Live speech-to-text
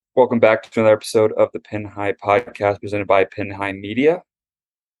Welcome back to another episode of the Pin High Podcast presented by Pin High Media.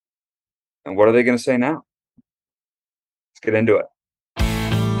 And what are they going to say now? Let's get into it.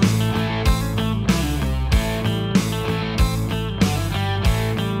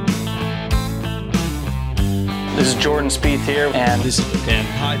 This is Jordan Spieth here, and this is the Pin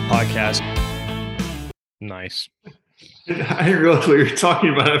High Podcast. Nice. I didn't realize what you were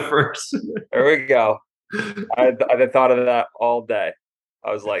talking about at first. There we go. I thought of that all day.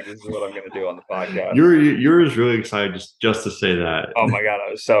 I was like, this is what I'm going to do on the podcast. You were really excited just to say that. Oh my God,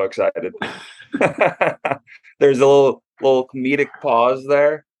 I was so excited. There's a little comedic pause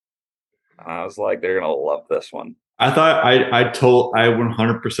there. I was like, they're going to love this one. I thought I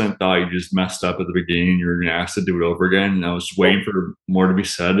 100% thought you just messed up at the beginning. You were going to ask to do it over again, and I was waiting for more to be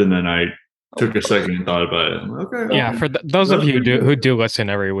said, and then I took a second and thought about it. Okay. Yeah, for those of you who do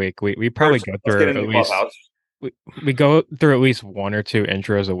listen every week, we probably go through at least we go through at least one or two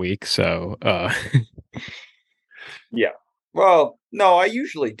intros a week. So yeah. Well, no, I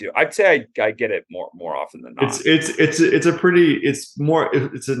usually do. I'd say I get it more often than not. It's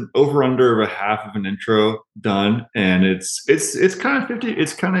an over under of a half of an intro done, and it's kind of 50.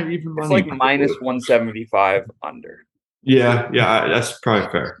 It's kind of even money. It's like minus 175 under. Yeah, that's probably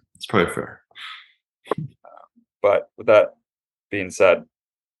fair. It's probably fair. But with that being said,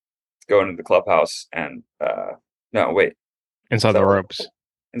 let's go into the clubhouse and no, wait. Inside the ropes.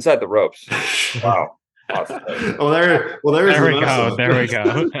 Inside the ropes. Wow. Awesome. There we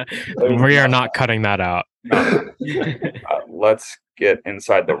go. We are not cutting that out. Let's get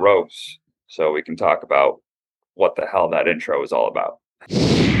inside the ropes so we can talk about what the hell that intro is all about.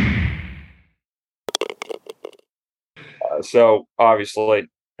 So obviously,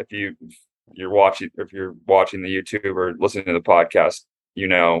 if you're watching the YouTube or listening to the podcast, you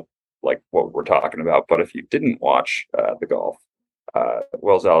know like what we're talking about. But if you didn't watch the golf,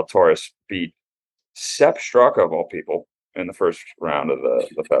 Will Zalatoris beat Sepp Straka of all people in the first round of the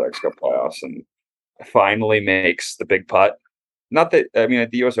FedEx Cup playoffs, and finally makes the big putt. Not that at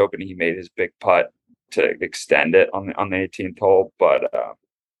the U.S. Open he made his big putt to extend it on the 18th hole, but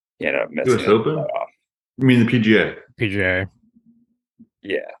he ended up missing U.S. Open. You mean the PGA? PGA.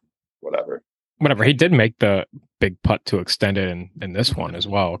 Yeah. Whatever. He did make the big putt to extend it in this one as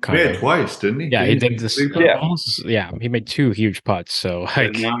well. Twice, didn't he? Yeah, he did this. Yeah, he made two huge putts. So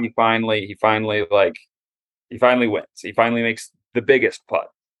and now he finally wins. He finally makes the biggest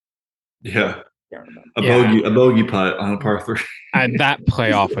putt. Yeah, a bogey putt on a par 3. And that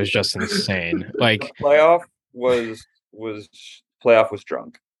playoff was just insane. Like playoff was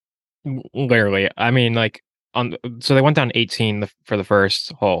drunk. Literally, so they went down 18 for the first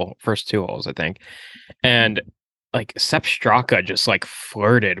two holes, I think, and like Sepp Straka just like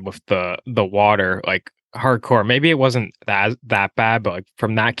flirted with the water like hardcore. Maybe it wasn't that bad, but like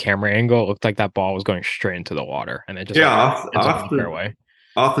from that camera angle, it looked like that ball was going straight into the water, and it just off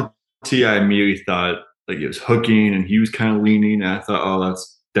the tee. I immediately thought like it was hooking, and he was kind of leaning, and I thought, oh,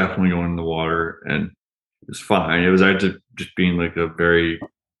 that's definitely going in the water, and it was fine. It was just being like a very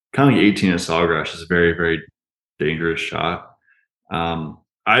kind of like 18 at Sawgrass is a very, very dangerous shot. I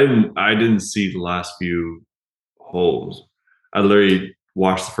didn't see the last few holes. I literally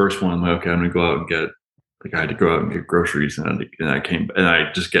watched the first one. I'm like, okay, I'm gonna go out and get I had to go out and get groceries, and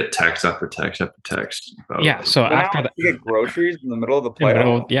I just get text after text after text. So after that, you get groceries in the middle of the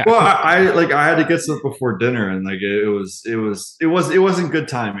playoff. Yeah. Well, I had to get stuff before dinner, and like it wasn't good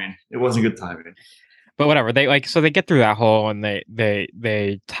timing. It wasn't good timing. But whatever, they get through that hole, and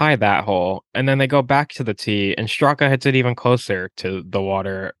they tie that hole, and then they go back to the tee, and Straka hits it even closer to the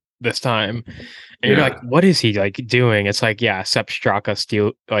water this time. And you're like, what is he like doing? It's like, yeah, Sepp Straka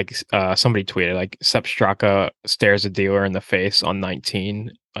somebody tweeted like Sepp Straka stares a dealer in the face on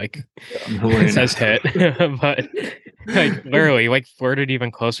 19. Like it says hit. But like literally like flirted even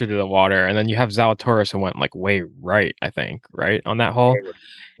closer to the water. And then you have Zalatoris who went like way right, I think, right on that hole.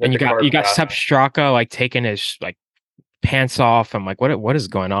 And you got Sepp Straka like taking his like pants off. I'm like, what is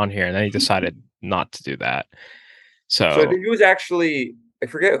going on here? And then he decided not to do that. So I think it was actually, I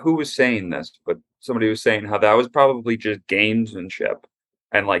forget who was saying this, but somebody was saying how that was probably just gamesmanship,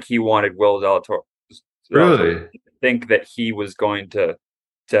 and like he wanted Will Zalatoris to think that he was going to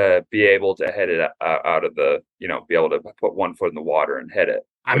be able to hit it out of the, be able to put one foot in the water and hit it.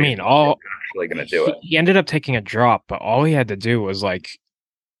 I mean, actually going to do it. He ended up taking a drop, but all he had to do was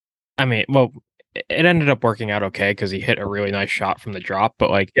it ended up working out okay because he hit a really nice shot from the drop, but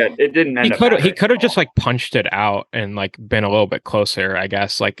like it didn't end he could have just like punched it out and like been a little bit closer, I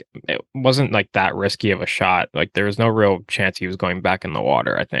guess. Like it wasn't like that risky of a shot. Like there was no real chance he was going back in the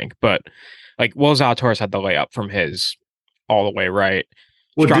water, I think. But like Will Zalatoris had the layup from his all the way right.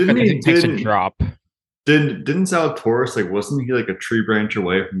 Well, Straka takes a drop. Didn't Zalatoris, like, wasn't he like a tree branch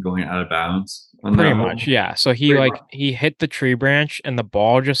away from going out of bounds on Pretty that much, hole? yeah. So he hit the tree branch and the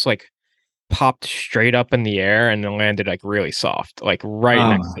ball just like popped straight up in the air and then landed like really soft, like right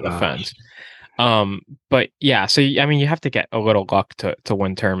Oh next my to the gosh. fence. But yeah, so I mean, you have to get a little luck to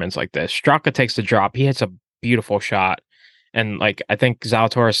win tournaments like this. Straka takes the drop. He hits a beautiful shot, and like I think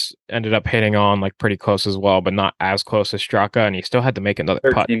Zalatoris ended up hitting on like pretty close as well, but not as close as Straka, and he still had to make another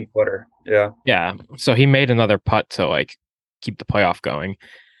putt. 13-footer. Yeah. Yeah, so he made another putt to like keep the playoff going.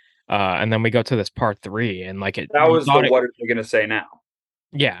 And then we go to this par three, and like That was the what are they going to say now?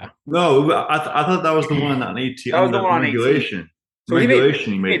 Yeah. No, I thought that was the one on 18. That was the one on 18. Regulation. So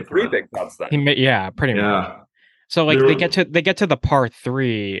Regulation, he made three big putts then. He made, yeah, pretty much. So like they get to the par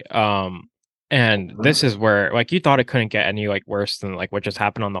three, and this is where like you thought it couldn't get any like worse than like what just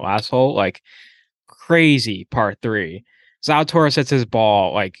happened on the last hole. Like crazy par three. Zalatoris hits his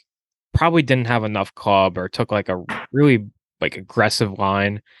ball, like probably didn't have enough club or took like a really like aggressive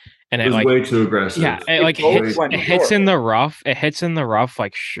line. And it was like way too aggressive. Yeah, it hits in the rough. It hits in the rough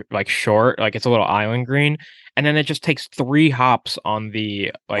like short, like it's a little island green, and then it just takes 3 hops on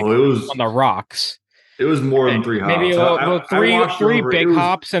the on the rocks. It was more than 3 hops. Maybe three big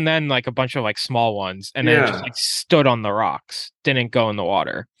hops and then like a bunch of like small ones, and then it just like stood on the rocks, didn't go in the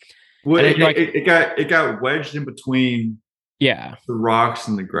water. Well, it got wedged in between. Yeah, the rocks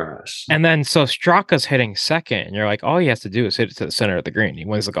and the grass. And then so Straka's hitting second, and you're like, all he has to do is hit it to the center of the green. He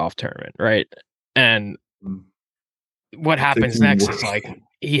wins the golf tournament, right? And what happens next is like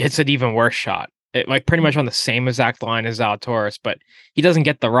he hits an even worse shot. It like pretty much on the same exact line as Zalatoris, but he doesn't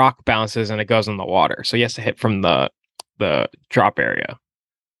get the rock bounces and it goes in the water. So he has to hit from the drop area.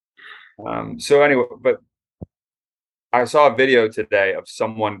 So anyway, but I saw a video today of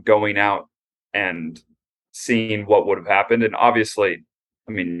someone going out and seeing what would have happened. And obviously,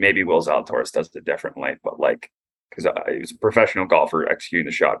 I mean, maybe Will Zalatoris does it differently, but like, because he was a professional golfer executing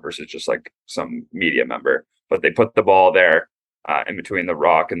the shot versus just like some media member. But they put the ball there in between the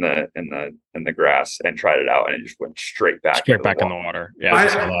rock and the grass and tried it out, and it just went straight back in the water. Yeah, I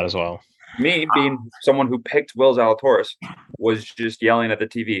saw that as well. Me being someone who picked Will Zalatoris was just yelling at the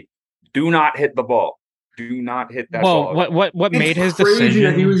TV, "Do not hit the ball. Do not hit that ball." What made his decision?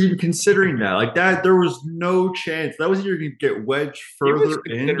 That he was even considering that. Like that, there was no chance. That was either going to get wedged further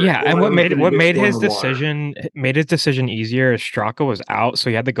in. Yeah, and what made his decision easier is Straka was out, so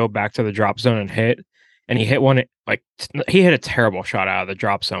he had to go back to the drop zone and hit. And he hit one like he hit a terrible shot out of the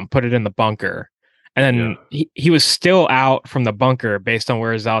drop zone, put it in the bunker, and then he was still out from the bunker based on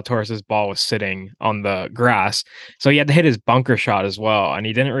where Zalatoris' ball was sitting on the grass. So he had to hit his bunker shot as well, and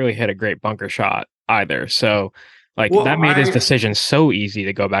he didn't really hit a great bunker shot either. So that made his decision so easy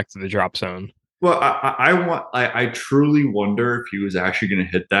to go back to the drop zone. Well, I truly wonder if he was actually going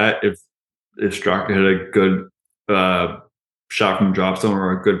to hit that if Straka hit a good shot from the drop zone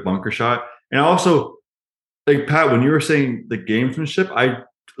or a good bunker shot. And also, like Pat, when you were saying the gamesmanship,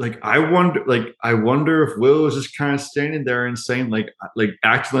 I wonder if Will was just kind of standing there and saying like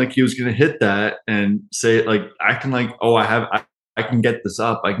acting like he was going to hit that and say like acting like, oh, I can get this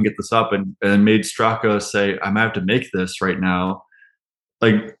up, and made Straka say, I might have to make this right now.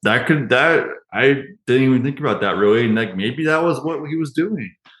 Like that I didn't even think about that really, and like maybe that was what he was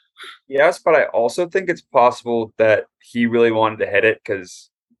doing. Yes, but I also think it's possible that he really wanted to hit it because,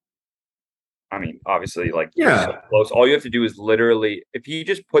 I mean, obviously, like so close. All you have to do is literally, if he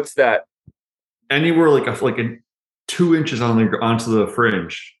just puts that anywhere like a 2 inches onto the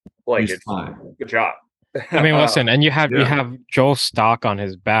fringe, like it's fine. Good job. I mean, listen, and you have Joel Stock on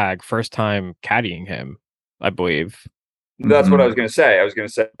his bag, first time caddying him, I believe. That's what I was going to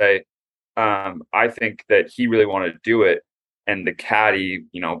say. I think that he really wanted to do it, and the caddy,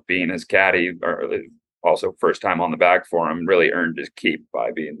 being his caddy, or also first time on the bag for him, really earned his keep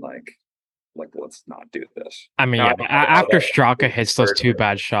by being like let's not do this. I mean, after Straka hits those 2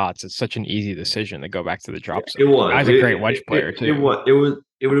 bad shots, it's such an easy decision to go back to the drop zone. It was. Guy's a great wedge player too.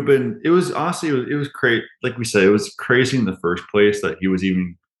 It would have been. It was honestly. It was crazy. Like we said, it was crazy in the first place that he was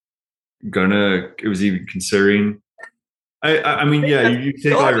even considering. I mean, you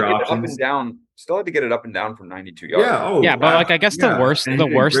take all your options. Up and down. Still had to get it up and down from 92 yards. Yeah. But like, I guess the worst thing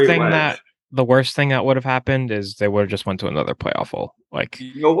that would have happened is they would have just went to another playoff hole. Like,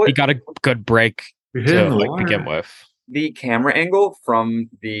 he got a good break to begin with. The camera angle from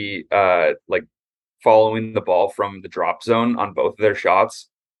the following the ball from the drop zone on both of their shots,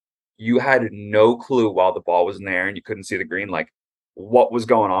 you had no clue while the ball was in the air and you couldn't see the green, like what was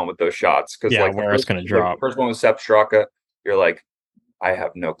going on with those shots. Because where it's going to drop. The first one was Sepp Straka. You're like, I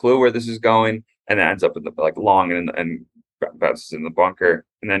have no clue where this is going, and it ends up in the long and bounces in the bunker.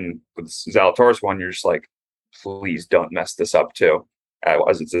 And then with Zalatoris one, you're just like, please don't mess this up too.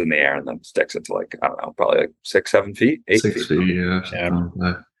 As it's in the air and then sticks it to like, I don't know, probably like 6, 7 feet, 8 6 feet. feet, yeah, something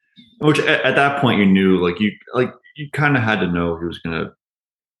like that. Which at that point you knew, like you kind of had to know he was gonna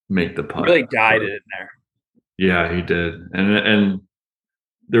make the putt. He really guided it in there. Yeah, he did, and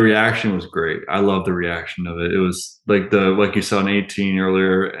the reaction was great. I love the reaction of it. It was like you saw in 18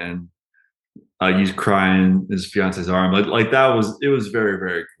 earlier, and he's crying his fiance's arm. Like that was, it was very,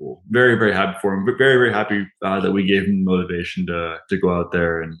 very cool. Very, very happy for him. But very, very happy that we gave him motivation to go out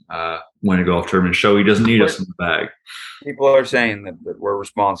there and win a golf tournament. Show he doesn't need us in the bag. People are saying that we're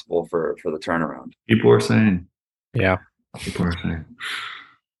responsible for the turnaround. People are saying. Yeah. People are saying.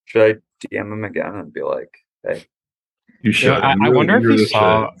 Should I DM him again and be like, hey? You should. I wonder if he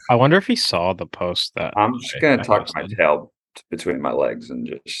saw. I wonder if he saw the post that. I'm just gonna tuck my tail between my legs and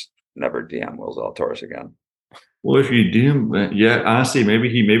just never DM Will Zalatoris again. Well, if you DM, yeah, honestly, maybe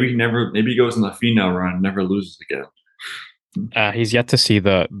he goes on the female run and never loses again. He's yet to see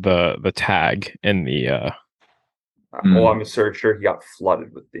the tag in the. Well, I'm sure he got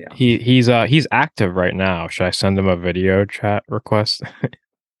flooded with DMs. He's active right now. Should I send him a video chat request?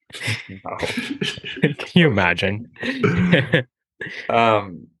 No. Can you imagine?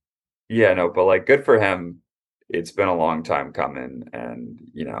 Yeah, no, but like, good for him. It's been a long time coming, and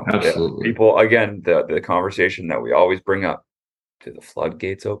absolutely. People, again, the conversation that we always bring up: do the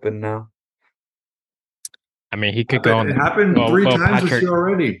floodgates open now? I mean, he could go on. It happened 3 times this year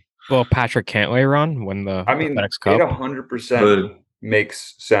already. Well, Patrick Cantlay run when the FedEx Cup. It 100%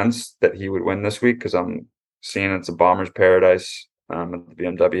 makes sense that he would win this week because I'm seeing it's a bomber's paradise at the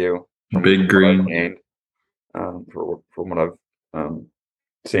BMW. Big green. From what I've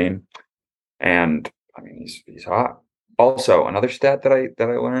seen, and I mean he's hot. Also, another stat that I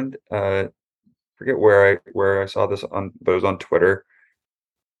learned, forget where I saw this on, but it was on Twitter.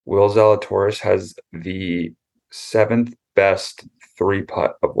 Will Zalatoris has the 7th best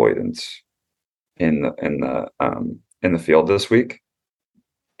 3-putt avoidance in the field this week,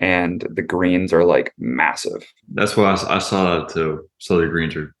 and the greens are like massive. That's why I saw that too. So the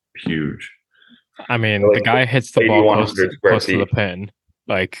greens are huge. I mean, like, the guy hits the ball close to the pin.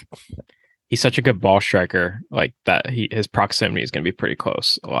 Like, he's such a good ball striker. Like that, his proximity is going to be pretty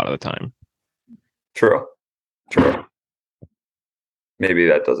close a lot of the time. True. Maybe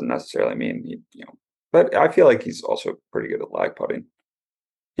that doesn't necessarily mean but I feel like he's also pretty good at lag putting.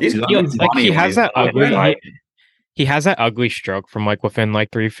 He has that ugly. He has that ugly stroke from like within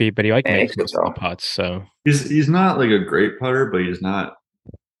like 3 feet, but he makes the putts. So he's not like a great putter, but he's not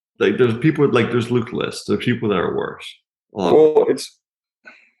like there's people like there's Luke List. There's people that are worse. Well,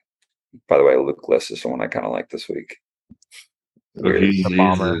 by the way, Luke List is someone I kind of like this week. He's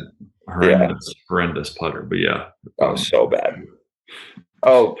a horrendous putter, but yeah. Oh, so bad.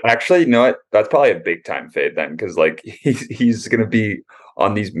 Oh, actually, you know what? That's probably a big time fade then, because like he's gonna be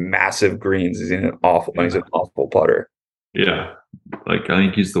on these massive greens. He's an awful putter. Yeah, like I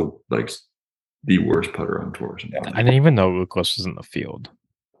think he's the worst putter on tour. I didn't even know Lucas was in the field.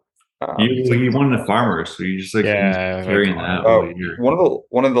 He won the Farmers, so you just carrying that all year.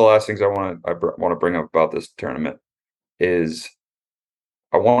 One of the last things I want to bring up about this tournament is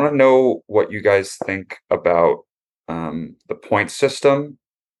I want to know what you guys think about the point system,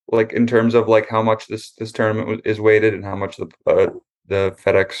 like in terms of like how much this tournament is weighted and how much the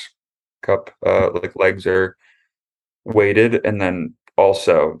FedEx Cup legs are weighted, and then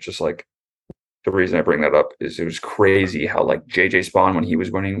also just like the reason I bring that up is it was crazy how like JJ Spawn when he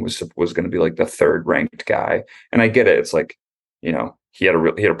was winning was going to be like the 3rd ranked guy, and I get it. It's like he had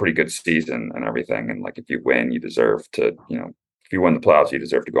a pretty good season and everything, and like if you win, you deserve to if you win the playoffs, you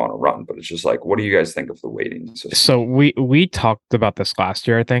deserve to go on a run. But it's just like, what do you guys think of the weighting system? So we talked about this last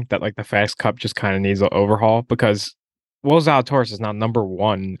year. I think that like the FedEx Cup just kind of needs an overhaul because Will Zalatoris is now number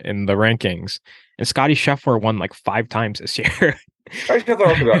 1 in the rankings, and Scotty Scheffler won like 5 times this year. Scotty Scheffler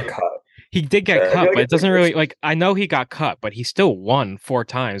also got cut. He did get cut, but it doesn't really like. I know he got cut, but he still won 4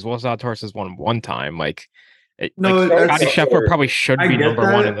 times. Will Zalatoris has won 1 time. Scotty Scheffler probably should be number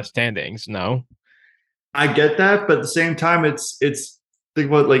 1 in the standings. No. I get that, but at the same time, it's think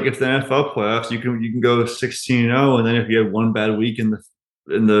about like if the NFL playoffs, you can go 16-0, and then if you have one bad week in the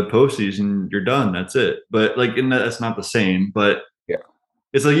postseason, you're done. That's it. But like that's not the same. But yeah,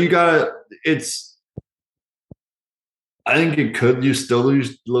 it's like I think it could still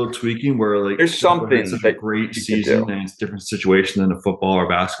use a little tweaking where like there's something such a great season and it's a different situation than a football or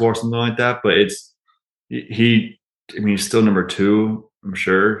basketball or something like that. But he's still number 2, I'm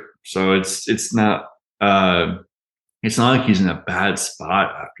sure. So it's not like he's in a bad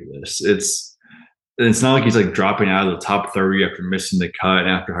spot after this. it's not like he's like dropping out of the top 30 after missing the cut and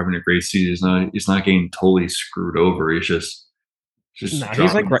after having a great season. He's not getting totally screwed over. He's just No,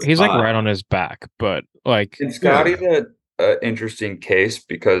 dropping he's like right on his back, but like And Scotty's a interesting case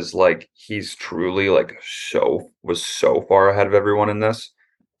because like he's truly like was so far ahead of everyone in this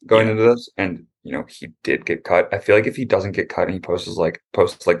going into this, and you know he did get cut. I feel like if he doesn't get cut and he posts like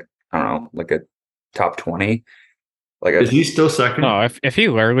I don't know, like a top 20, like is he still second? No, if he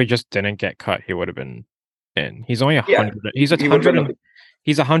literally just didn't get cut, he would have been in. He's only 100.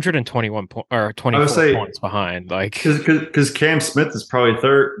 He's 121 or 24 points behind. Like because Cam Smith is probably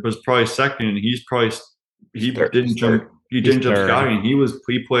third, was probably second, and he didn't jump Scotty, and he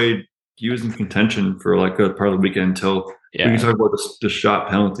was in contention for like a part of the weekend until we can talk about the shot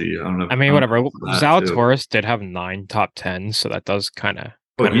penalty. I don't know. I mean, whatever. Zalatoris did have 9 top 10s, so that does kind of.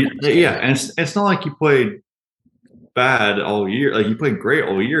 But and it's not like he played bad all year. Like he played great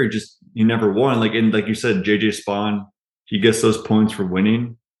all year. He never won. Like you said, JJ Spawn, he gets those points for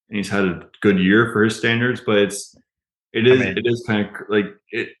winning, and he's had a good year for his standards. But it is kind of like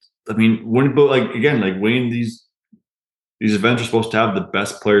it. I mean, winning these events are supposed to have the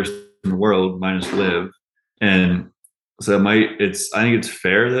best players in the world minus LIV, and so I think it's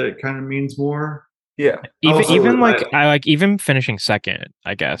fair that it kind of means more. Yeah. Even finishing second,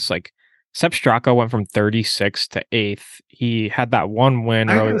 I guess like. Sepp Straka went from 36th to 8th. He had that one win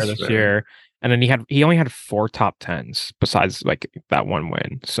earlier this year, and then he only had 4 top 10s besides like that one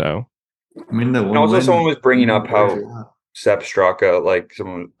win. So, I mean, someone was bringing up how Sepp Straka, like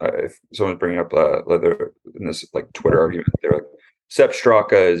someone was bringing up in this like Twitter argument, they're like Sepp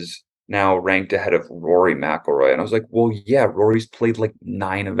Straka is now ranked ahead of Rory McIlroy, and I was like, well, yeah, Rory's played like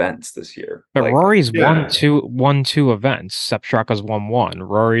 9 events this year, but like, Rory's won two events. Sepp Straka's won 1.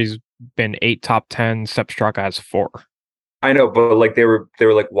 Rory's been 8 top 10. Sepp Straka has 4. I know, but like they were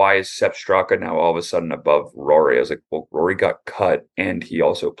like, why is Sepp Straka now all of a sudden above Rory? I was like, well, Rory got cut, and he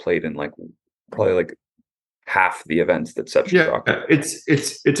also played in like probably like half the events that Sepp Straka.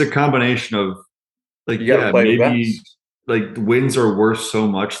 It's a combination of like maybe events. Like the wins are worth so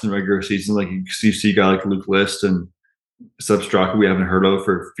much in the regular season. Like you see a guy like Luke List and Sepp Straka we haven't heard of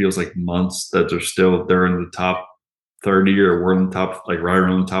for feels like months that they're in the top 30 or we're in the top, like right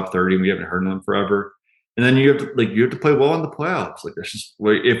around the top 30, and we haven't heard of them forever. And then you have to play well in the playoffs. Like that's just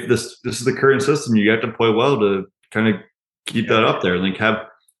if this is the current system, you have to play well to kind of keep that up there. Like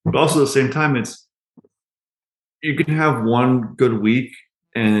but also at the same time, you can have one good week,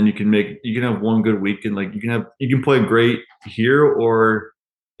 and then you can have one good week, and like you can play great here or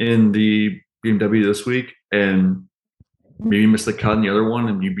in the BMW this week, and maybe miss the cut in the other one,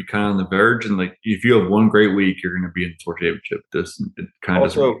 and you'd be kind of on the verge. And like, if you have one great week, you're going to be in the Tour Championship. It kind of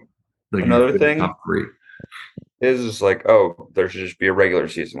also like another thing top 3 is like, oh, there should just be a regular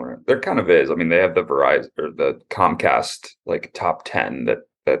season where there kind of is. I mean, they have the Verizon or the Comcast like top 10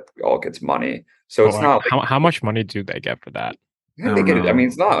 that all gets money. So it's not like, how much money do they get for that? They get it. I mean,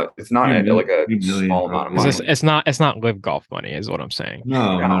 it's not like a small amount of money. It's not LIV golf money, is what I'm saying.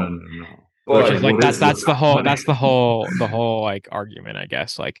 No. Which is like that's the whole like argument, I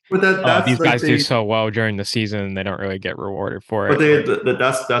guess. Like, but these guys do so well during the season, they don't really get rewarded for it. But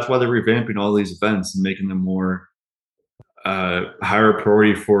that's why they're revamping all these events and making them more higher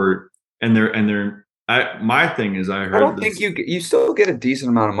priority for. My thing is, I don't think you still get a decent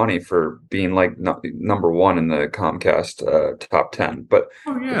amount of money for being like number 1 in the Comcast top 10. But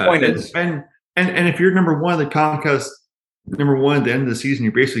the point is, and if you're number 1 in the Comcast. Number 1 at the end of the season,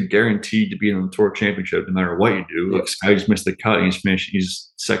 you're basically guaranteed to be in the Tour Championship no matter what you do. Like Sky just missed the cut, and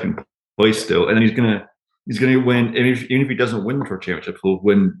he's second place still, and then he's gonna win. And even if he doesn't win the Tour Championship, he'll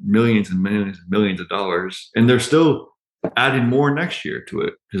win millions and millions and millions of dollars. And they're still adding more next year to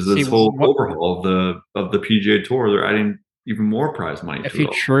it because this whole overhaul of the PGA Tour, they're adding even more prize money. If you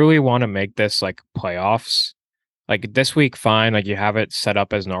truly want to make this like playoffs, like this week, fine, like you have it set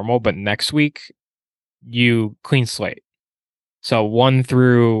up as normal, but next week you clean slate. So 1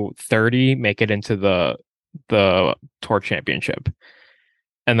 through 30 make it into the Tour Championship,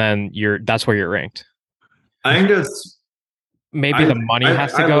 and then that's where you're ranked. I think that's maybe the money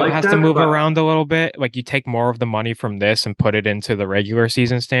has to move around a little bit. Like you take more of the money from this and put it into the regular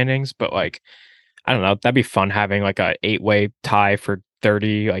season standings. But like, I don't know, that'd be fun having like a 8-way tie for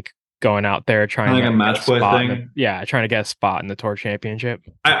 30, like going out there trying like a match play thing. Trying to get a spot in the Tour Championship.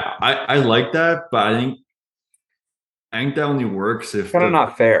 I like that, but I think that only works if kind of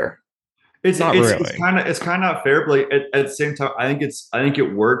not fair. It's kind of not fair, but like at the same time, I think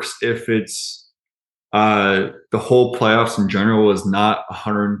it works if it's the whole playoffs in general is not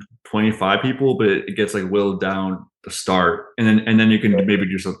 125 people, but it gets like whittled down to start, and then you can maybe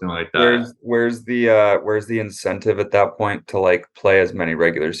do something like that. Where's the incentive at that point to like play as many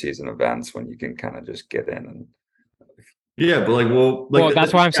regular season events when you can kind of just get in and Yeah, but like, well,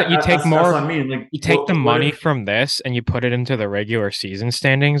 that's why I'm saying you take more. That's what I mean. Like, you take the money from this and you put it into the regular season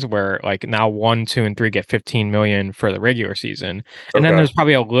standings, where like now 1, 2, and 3 get 15 million for the regular season, and then there's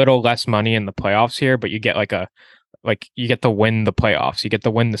probably a little less money in the playoffs here, but you get you get to win the playoffs, you get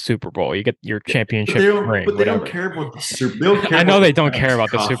to win the Super Bowl, you get your championship ring. But they don't care about the Super Bowl. I know they don't care about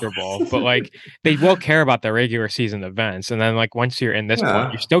the Super Bowl, but like they will care about the regular season events. And then like once you're in this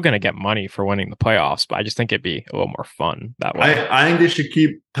point, you're still gonna get money for winning the playoffs. But I just think it'd be a little more fun that way. I think they should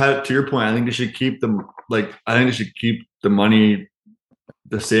keep, Pat, to your point, I think they should keep them I think they should keep the money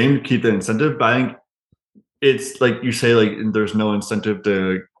the same, keep the incentive. But I think it's like you say, like there's no incentive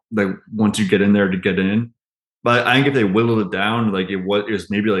to like once you get in there to get in. But I think if they whittled it down, like it was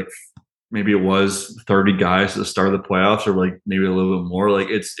maybe it was 30 guys at the start of the playoffs, or like maybe a little bit more. Like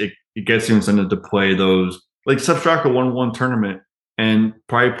it gets you incentive to play those. Like Seth Straka won one tournament and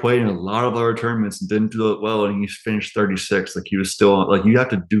probably played in a lot of other tournaments and didn't do it well, and he finished 36. Like he was still like you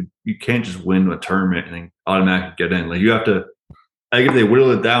can't just win a tournament and then automatically get in. Like you have to. I think if they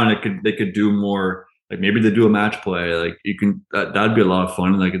whittle it down, they could do more. Like maybe they do a match play. Like you can that'd be a lot of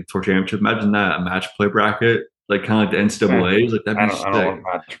fun. Like a tour championship. Imagine that, a match play bracket. Like kind of like the NCAA's, like that'd be sick. I don't want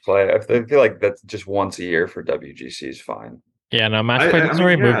match play. I feel like that's just once a year for WGC is fine. Yeah, no, match play doesn't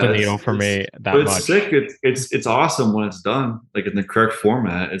really move the needle for me that much. It's sick. It's awesome when it's done, like in the correct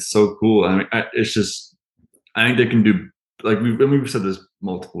format. It's so cool. I mean, it's just I think they can do like we've said this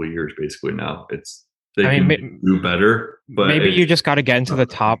multiple years basically now. They can do better, but maybe you just got to get into the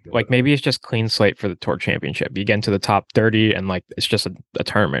top. Like maybe it's just clean slate for the tour championship. You get into the top 30, and like it's just a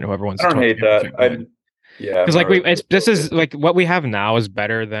tournament. Whoever wins. I don't hate that. Yeah, because like this is like what we have now is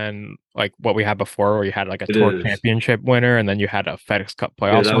better than like what we had before, where you had like a tour championship winner and then you had a FedEx Cup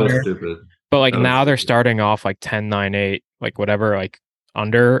playoffs winner. Was stupid. But like now they're starting off like 10, 9, 8, like whatever, like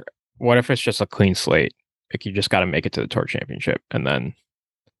under. What if it's just a clean slate? Like you just got to make it to the tour championship, and then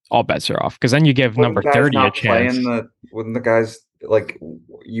all bets are off. Because then you give number 30 a chance. Wouldn't the guys like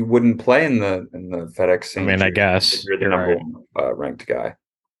you wouldn't play in the FedEx? I mean, I guess you're the number one ranked guy.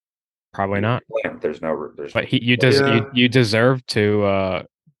 Probably not. There's but you deserve to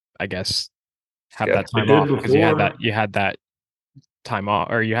I guess have that time off because you had that time off,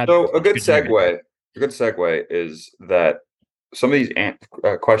 or you had. So a good segue is that some of these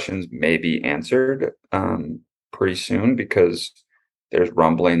questions may be answered pretty soon, because there's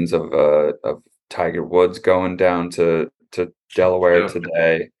rumblings of Tiger Woods going down to Delaware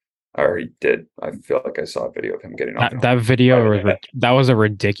today. Or he did. I feel like I saw a video of him getting off. That video that was a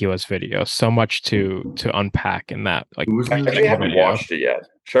ridiculous video. So much to unpack in that. Like I haven't watched it yet.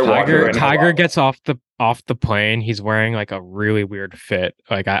 Tiger gets off the plane. He's wearing like a really weird fit.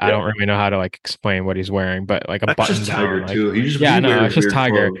 Like I don't really know how to like explain what he's wearing, but like a button down. Tiger like, too. It's just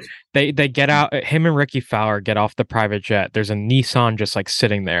Tiger. Clothes. They get out. Him and Ricky Fowler get off the private jet. There's a Nissan just like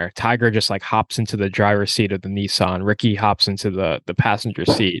sitting there. Tiger just like hops into the driver's seat of the Nissan. Ricky hops into the passenger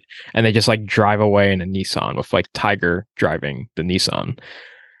seat, and they just like drive away in a Nissan with like Tiger driving the Nissan.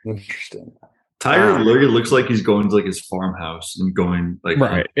 Interesting. Tiger literally looks like he's going to like his farmhouse and going like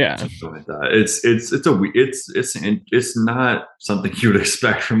something like that. It's not something you would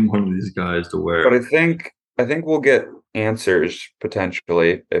expect from one of these guys to wear. But I think we'll get answers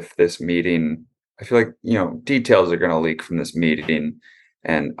potentially if this meeting. I feel like details are going to leak from this meeting,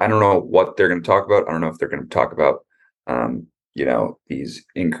 and I don't know what they're going to talk about. I don't know if they're going to talk about these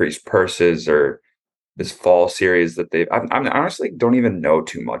increased purses or this fall series that they've. I honestly don't even know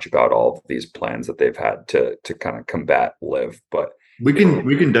too much about all of these plans that they've had to kind of combat LIV, but we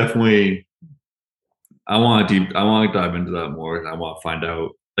can definitely. I want to dive into that more. I want to find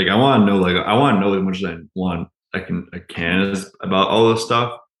out. Like I want to know as much as I can about all this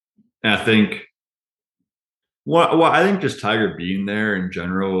stuff. And I think. Well, I think just Tiger being there in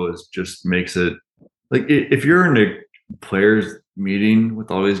general just makes it like if you're in a players meeting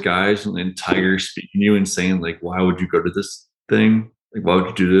with all these guys and Tiger speaking to you and saying like, why would you go to this thing? Like, why would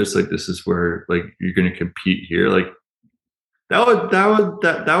you do this? Like, this is where like you're going to compete here. Like that would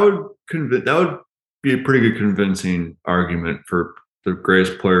be a pretty good convincing argument for the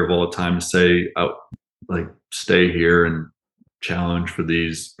greatest player of all time to say, like stay here and challenge for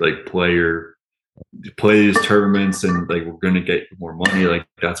these, like play these tournaments and like we're going to get more money. Like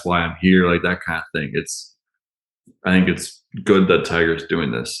that's why I'm here. Like that kind of thing. I think it's good that Tiger's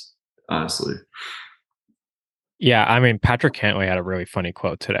doing this, honestly. Yeah, I mean, Patrick Cantley had a really funny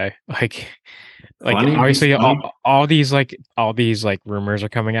quote today. Like Funny? obviously He's funny? all these rumors are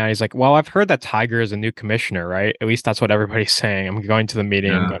coming out. He's like, well, I've heard that Tiger is a new commissioner, right? At least that's what everybody's saying. I'm going to the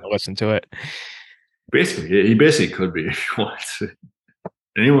meeting. I'm Yeah. going to listen to it. Basically, he basically could be if he wants to.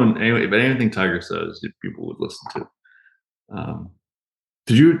 If anything Tiger says, people would listen to.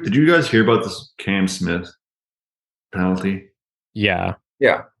 Did you guys hear about this Cam Smith penalty? Yeah.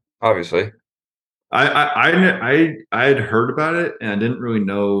 Yeah, obviously. I had heard about it and I didn't really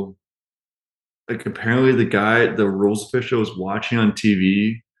know. Like apparently the rules official was watching on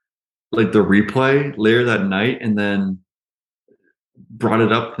TV like the replay later that night and then brought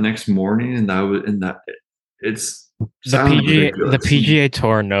it up the next morning and that it's sounds The ridiculous. PGA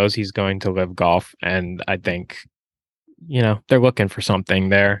Tour knows he's going to live golf, and I think they're looking for something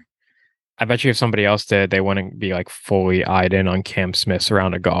there. I bet you if somebody else did, they wouldn't be like fully eyed in on Cam Smith's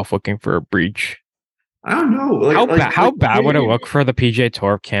round of golf looking for a breach. I don't know. How bad would it look for the PGA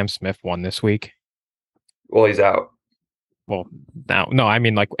Tour if Cam Smith won this week? Well, he's out. Well, no, I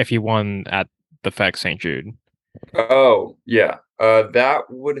mean like if he won at the FedEx St. Jude. Oh, yeah. That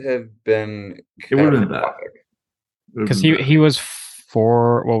would have been It would have been bad. Because he was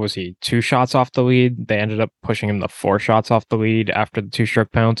what was he? 2 shots off the lead. They ended up pushing him to 4 shots off the lead after the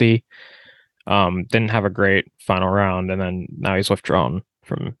 2-stroke penalty. Didn't have a great final round, and then now he's withdrawn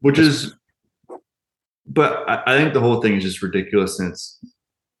from. But I think the whole thing is just ridiculous, and it's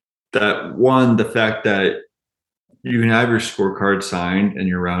that one, the fact that you can have your scorecard signed and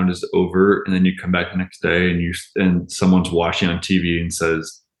your round is over, and then you come back the next day and someone's watching on TV and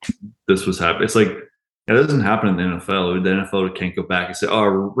says this was happening. It's like it doesn't happen in the NFL. The NFL can't go back and say,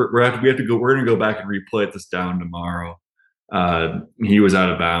 "Oh, we're going to go back and replay this down tomorrow. He was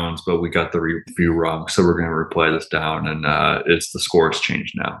out of bounds, but we got the review wrong, so we're going to replay this down, and it's the score's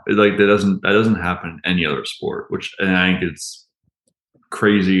changed now." That doesn't happen in any other sport, and I think it's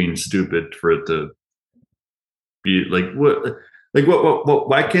crazy and stupid for it to be what.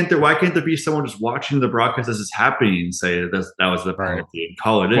 Why can't there be someone just watching the broadcast as it's happening and say that was the penalty and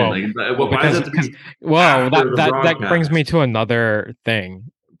call it in? Why does it that brings me to another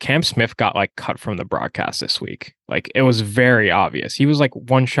thing. Cam Smith got cut from the broadcast this week. It was very obvious. He was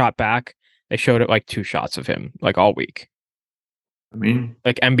 1 shot back. They showed it 2 shots of him all week. I mean,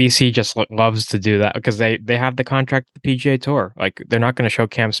 NBC just loves to do that because they have the contract with the PGA Tour. They're not going to show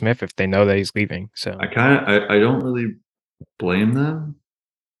Cam Smith if they know that he's leaving. So I don't really blame them.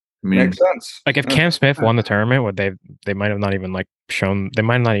 I mean, makes sense. If Cam Smith won the tournament, they might have not even shown. They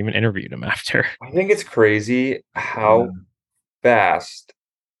might not even interviewed him after. I think it's crazy how fast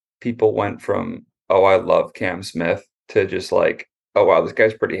people went from I love Cam Smith to just oh wow, this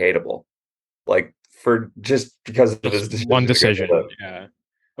guy's pretty hateable. For just because of his one decision. Yeah.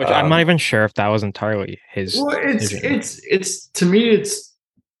 Which I'm not even sure if that was entirely his. Well, it's to me, it's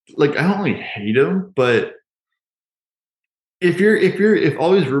I don't really hate him, but if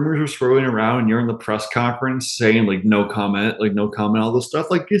all these rumors are swirling around and you're in the press conference saying no comment, all this stuff,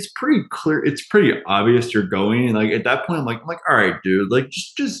 it's pretty clear, it's pretty obvious you're going, and at that point I'm like, all right, dude,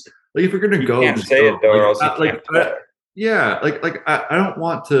 just if you're gonna go, can't say it though, or else you can't play. Yeah, I don't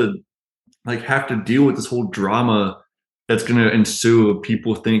want to have to deal with this whole drama that's gonna ensue of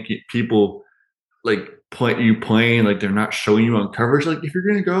people playing they're not showing you on coverage. If you're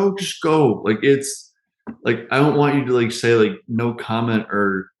gonna go, just go. It's I don't want you to say no comment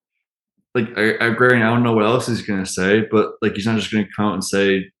or I don't know what else he's gonna say, but he's not just gonna come out and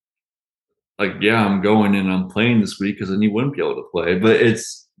say yeah, I'm going and I'm playing this week, because then he wouldn't be able to play. But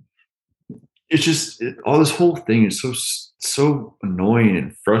it's just all this whole thing is so annoying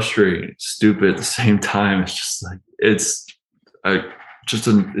and frustrating and stupid at the same time. It's just it's just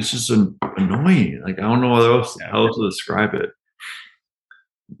annoying. I don't know how else to describe it.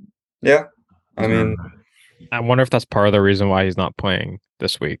 Yeah, I mean, I wonder if that's part of the reason why he's not playing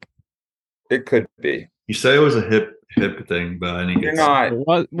this week. It could be. You say it was a hip thing, but I think you're not.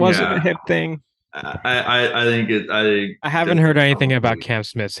 Was it a hip thing? I think I haven't heard anything about Cam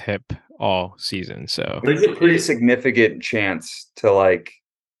Smith's hip all season, so there's a pretty significant chance to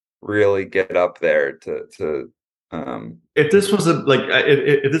really get up there to if this was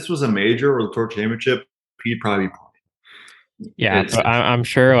if this was a major or the tour championship, he'd probably play. Yeah, but I'm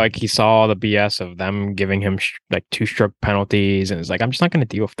sure he saw all the BS of them giving him 2-stroke penalties, and it's I'm just not going to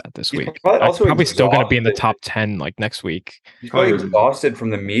deal with that this week. I'm probably still going to be in the top 10 next week. He's probably exhausted from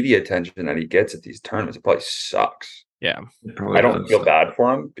the media attention that he gets at these tournaments. It probably sucks. Yeah, I don't feel bad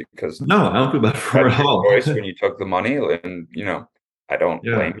for him because no, I don't feel bad for him at all. Choice when you took the money, and I don't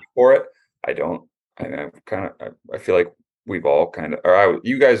blame you for it. I don't. I feel like we've all kind of, or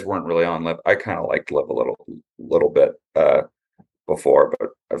you guys weren't really on LIV. I kind of liked LIV a little bit before, but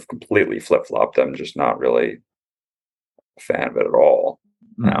I've completely flip flopped. I'm just not really a fan of it at all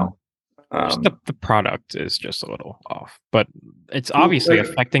now. Just the product is just a little off, but it's obviously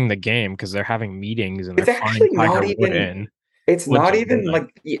affecting the game because they're having meetings and they're flying Tiger Wood in. It's not even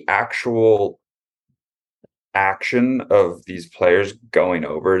like the actual action of these players going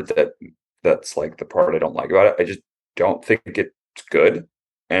over that's like the part I don't like about it. I just don't think it's good,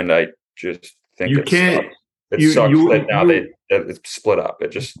 and I just think it sucks that now it's split up.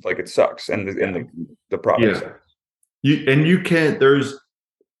 It just like it sucks, and the product. Yeah. You can't. There's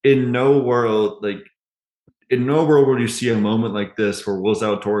in no world where you see a moment like this where Will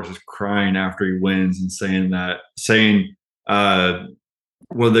Zalatoris is crying after he wins and saying what are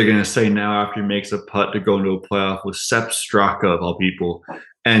they going to say now after he makes a putt to go into a playoff with Sepp Straka of all people,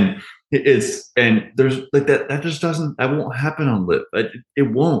 and there's like that just doesn't, that won't happen on LIV.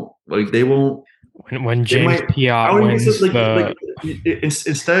 It won't, like they won't. When James Piot wins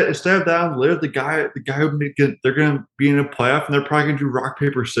instead of that on LIV, the guy who they're gonna be in a playoff and they're probably gonna do rock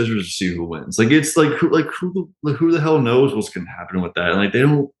paper scissors to see who wins. Like it's like who the hell knows what's gonna happen with that? And like they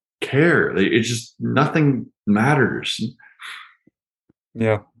don't care. It's just nothing matters.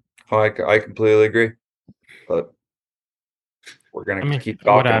 Yeah, I completely agree. But we're gonna keep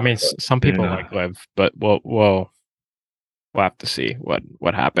talking. Some people like LIV, but we'll have to see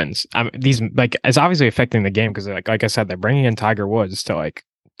what happens. These it's obviously affecting the game because like I said, they're bringing in Tiger Woods to like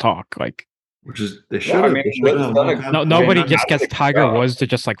talk, like, which is they should. Nobody just gets Tiger Woods to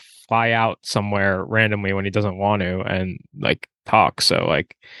just like fly out somewhere randomly when he doesn't want to and like talk. So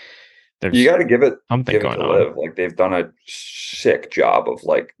like, you got to give it something going on. LIV. Like they've done a sick job of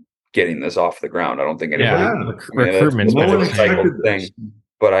like getting this off the ground. I don't think anybody recruitment's been a cycle thing.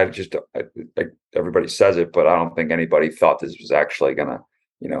 But everybody says it, but I don't think anybody thought this was actually gonna,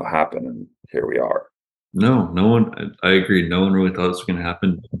 happen. And here we are. No one. I agree. No one really thought this was gonna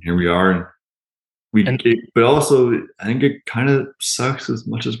happen. And here we are, but also I think it kind of sucks as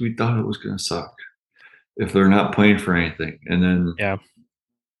much as we thought it was gonna suck if they're not playing for anything. And then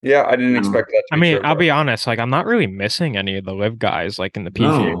yeah, I didn't expect that. I'll be honest. Like, I'm not really missing any of the LIV guys. Like in the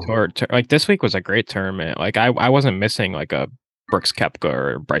PGA Tour. Like this week was a great tournament. Like I wasn't missing like a Brooks Koepka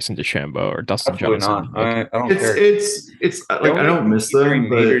or Bryson DeChambeau or Dustin Johnson. I don't care. It's like I don't miss them,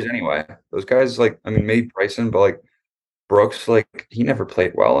 but majors anyway. Those guys, like, maybe Bryson, but like Brooks, like he never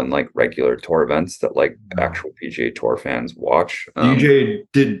played well in like regular tour events that like actual PGA Tour fans watch. DJ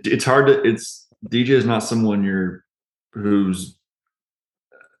it's hard to. DJ is not someone who's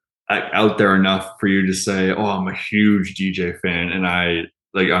out there enough for you to say, "Oh, I'm a huge DJ fan," and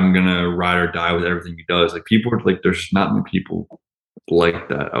I'm gonna ride or die with everything he does. Like people are like, there's not many people like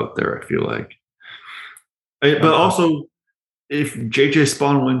that out there. I feel like, but also, if JJ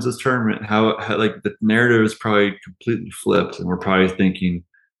Spawn wins this tournament, how like the narrative is probably completely flipped, and we're probably thinking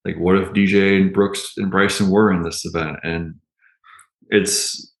like, what if DJ and Brooks and Bryson were in this event? And it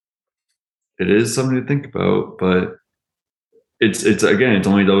is something to think about, but it's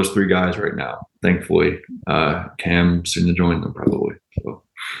only those three guys right now. Thankfully, Cam soon to join them probably. So.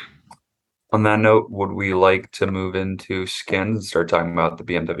 On that note, would we like to move into skins and start talking about the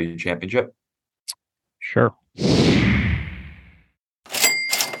BMW Championship? Sure.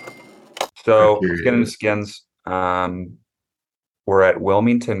 So, let's get into skins. We're at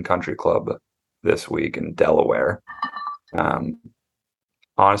Wilmington Country Club this week in Delaware.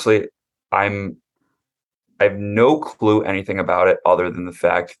 Honestly, I have no clue anything about it other than the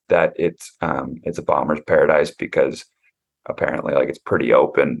fact that it's a bomber's paradise because apparently like it's pretty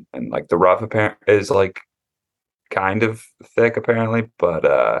open and like the rough is like kind of thick apparently, but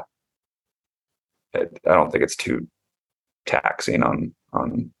I don't think it's too taxing on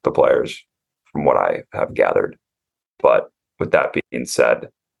the players from what I have gathered. But with that being said,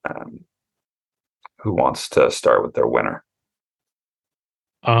 who wants to start with their winner?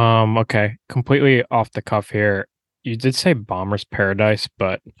 Okay, completely off the cuff here. You did say Bomber's Paradise,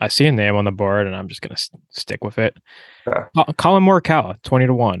 but I see a name on the board, and I'm just gonna stick with it. Okay. Colin Morikawa,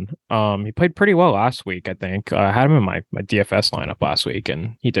 20-1. He played pretty well last week. I think I had him in my DFS lineup last week,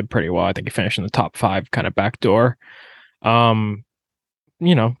 and he did pretty well. I think he finished in the top 5, kind of backdoor.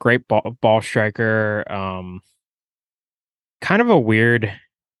 Great ball striker. Kind of a weird,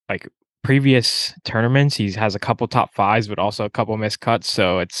 like previous tournaments, he has a couple top 5s, but also a couple missed cuts.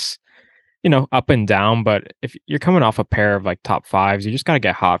 So it's up and down, but if you're coming off a pair of like top 5s, you just got to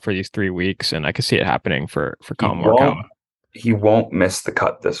get hot for these 3 weeks, and I can see it happening for Colin Morikawa. He won't miss the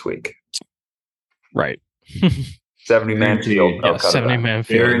cut this week. Right. 70-man field. Yeah, 70-man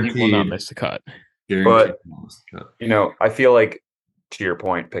field. He will not miss the cut. But I feel like, to your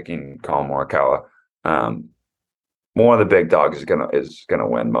point, picking Colin Morikawa, one of the big dogs is gonna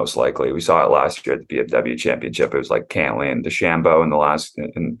win most likely. We saw it last year at the BMW Championship. It was like Cantley and DeChambeau in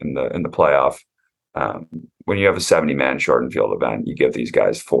the playoff. When you have a 70-man shortened field event, you give these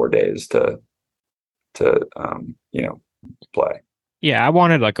guys 4 days to play. Yeah, I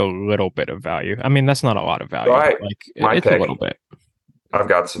wanted like a little bit of value. I mean, that's not a lot of value. My it's pick, a little bit. I've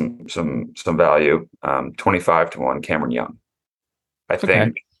got some value. 25-1 Cameron Young. I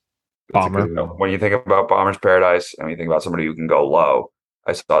think Bomber. When you think about Bomber's Paradise and when you think about somebody who can go low,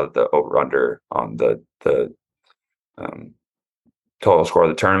 I saw that the over-under on the total score of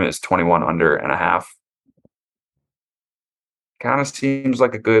the tournament is 21 under and a half. Kind of seems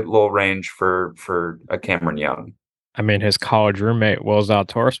like a good little range for a Cameron Young. I mean, his college roommate Will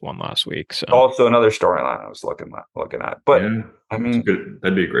Zalatoris won last week. So also another storyline I was looking at. But yeah, I mean,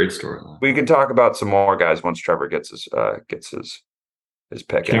 that'd be a great storyline. We can talk about some more guys once Trevor gets his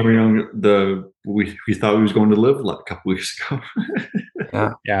pick. Cameron Young, we thought he was going to live like a couple weeks ago.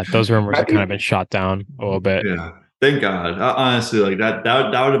 yeah, those rumors have kind of been shot down a little bit. Yeah, thank God. Honestly, like that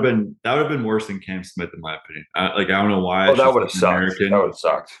would have been worse than Cam Smith in my opinion. I don't know why. Oh, that would have sucked. That would have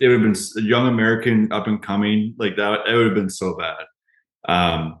sucked. It would have been a young American up and coming like that. It would have been so bad.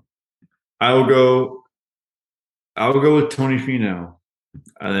 I will go with Tony Finau.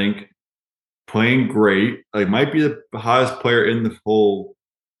 I think playing great, like might be the highest player in the whole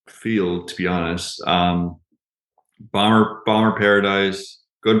field, to be honest. Bomber Paradise,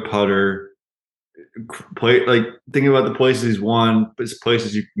 good putter. Play like thinking about the places he's won, but it's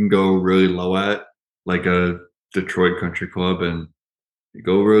places you can go really low at, like a Detroit Country Club, and you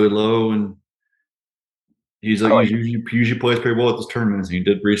go really low, and he's like he usually plays pretty well at those tournaments. And he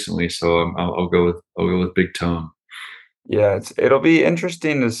did recently, so I'll go with Big Tone. Yeah, it'll be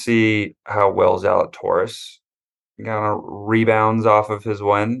interesting to see how well Zalatoris kind of rebounds off of his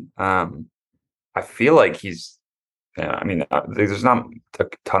win. I feel like he's. Yeah, I mean, there's not a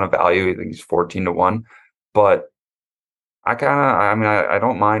ton of value. I think he's 14-1, but I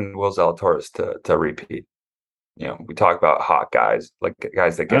don't mind Will Zalatoris to repeat. We talk about hot guys, like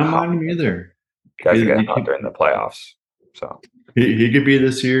guys that get hot. I don't mind him either. Guys that get hot during the playoffs. So he could be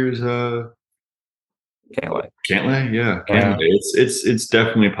this year's Cantlay. Cantlay, yeah. Cantlay. It's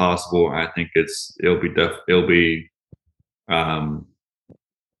definitely possible. I think it'll be.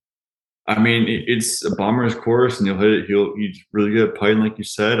 I mean, it's a bomber's course, and he's really good at putting, like you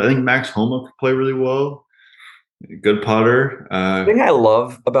said. I think Max Homa could play really well. Good putter. The thing I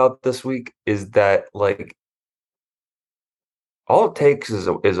love about this week is that like all it takes is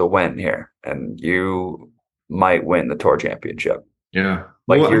a win here, and you might win the Tour Championship. Yeah,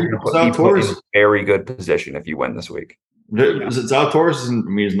 like you're going to be put in a very good position if you win this week. Zalatoris is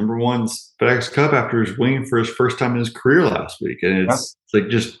number one FedEx Cup after his winning for his first time in his career last week, and it's like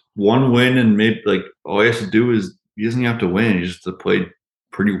just one win, and maybe like all he has to do is he doesn't have to win; he just played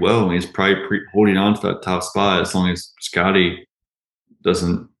pretty well, and he's probably holding on to that top spot as long as Scotty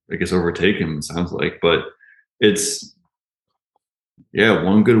doesn't, I guess, overtake him. It sounds like, but it's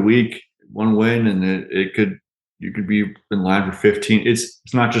one good week, one win, and you could be in line for 15. It's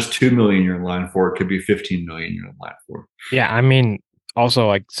not just 2 million you're in line for. It could be 15 million you're in line for. Yeah, I mean, also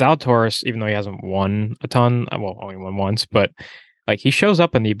like Zalatoris, even though he hasn't won a ton, only won once, but like he shows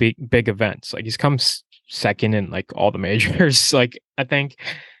up in the big events. Like he's come second in like all the majors, like I think,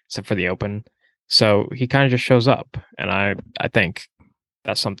 except for the Open. So he kind of just shows up, and I think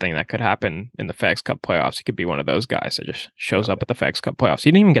that's something that could happen in the FedEx Cup playoffs. He could be one of those guys that just shows up at the FedEx Cup playoffs.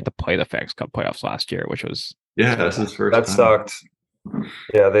 He didn't even get to play the FedEx Cup playoffs last year, which was that's his first. That time. Sucked.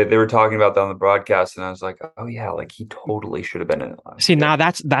 Yeah, they were talking about that on the broadcast, and I was like, oh yeah, like he totally should have been in it last year. Now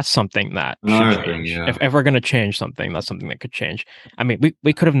that's something that should change. If we're gonna change something, that's something that could change. I mean,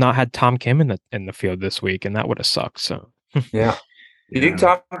 we could have not had Tom Kim in the field this week, and that would have sucked. So yeah. Do you think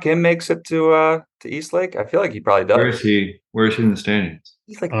Tom Kim makes it to East Lake? I feel like he probably does. Where is he in the standings?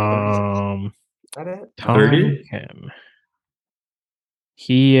 He's like Tom 30? Kim.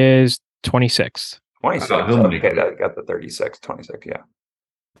 He is 26th. 26. Okay, that got the 36, 26, yeah.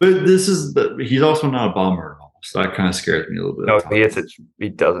 But he's also not a bomber at all, so that kind of scares me a little bit. No, he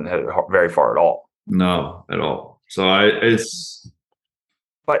doesn't hit it very far at all. No, at all. So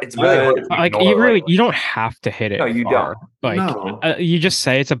but it's really hard to ignore, you don't have to hit it. No, you far. don't. Like you just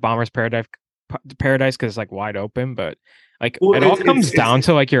say it's a bomber's paradise because it's like wide open, but like it all comes down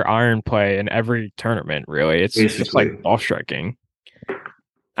to like your iron play in every tournament. Really, it's just like ball striking.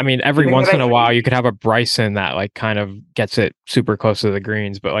 I mean, every once in a while you could have a Bryson that like kind of gets it super close to the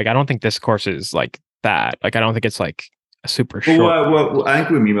greens, but like I don't think this course is like that. Like I don't think it's like a super Well, short. what I think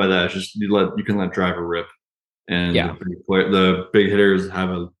what we mean by that is just you can let driver rip, and Yeah. the big hitters have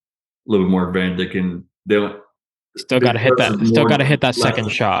a little bit more advantage. Still big got to hit players that. with Still got to more hit that less- second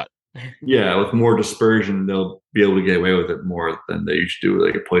shot. Yeah, with more dispersion, they'll be able to get away with it more than they used to do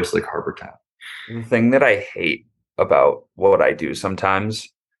like a place like Harbor Town. The thing that I hate about what I do sometimes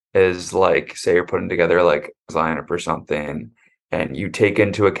is like, say you're putting together like a lineup or something, and you take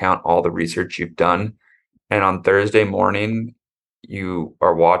into account all the research you've done, and on Thursday morning you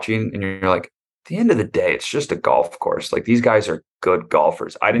are watching and you're like, at the end of the day, it's just a golf course. Like these guys are good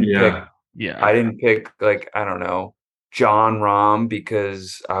golfers. I Yeah. didn't pick like, I don't know, John Rahm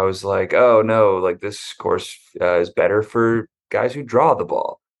because I was like, oh no, like this course is better for guys who draw the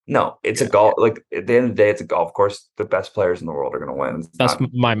ball. No, it's a golf. Like at the end of the day, it's a golf course. The best players in the world are going to win. It's That's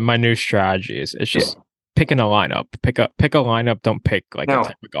not, my new strategy. It's just picking a lineup. Pick a lineup. Don't pick like a No.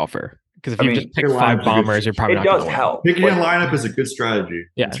 type of golfer. Because if I you mean, just pick your five lineup's a good bombers, you're probably it not does going to win. help. Picking a Like, lineup is a good strategy.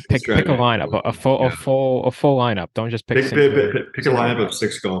 Yeah, It's a good pick a strategy. lineup, a full lineup. Don't just pick Pick a single lineup of guys.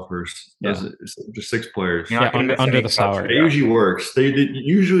 6 golfers. Yeah. Just 6 players. you're not gonna miss under any the cuts salary. It here. usually works. They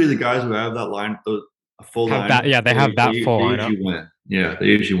usually the guys who have that line, a full Have lineup. that- yeah, they have that full they lineup. usually win. Yeah, they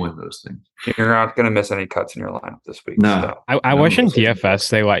usually win those things. You're not going to miss any cuts in your lineup this week. No. So. I No, wish in that's what DFS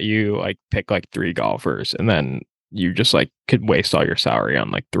they let you like pick like 3 golfers, and then you just like could waste all your salary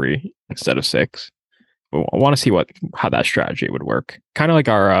on like 3 instead of 6. I want to see how that strategy would work. Kind of like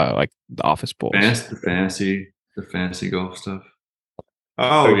our like the office pools. The fantasy golf stuff.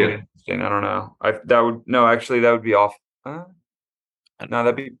 Oh That'd be yeah. interesting. I don't know. That would be off. No,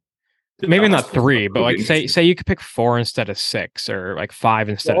 that'd be Maybe not 3, but like Interesting. say you could pick 4 instead of 6, or like 5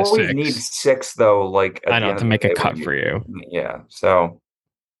 you instead of always 6. need 6 though. Like at I the know, end to of make the a day, cut for you. Yeah. So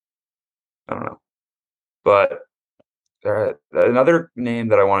I don't know. But another name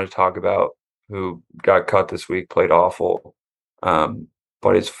that I want to talk about who got cut this week, played awful,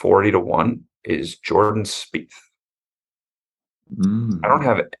 but is 40-1 is Jordan Spieth. I don't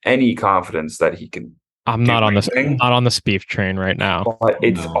have any confidence that he can. I'm not on the Spieth train right now. But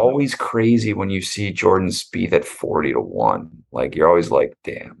it's No. always crazy when you see Jordan Spieth at 40-1. Like you're always like,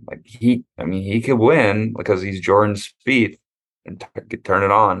 damn, like he could win because he's Jordan Spieth and could turn it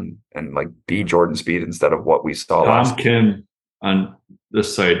on and like be Jordan Spieth instead of what we saw last. Tom Kim on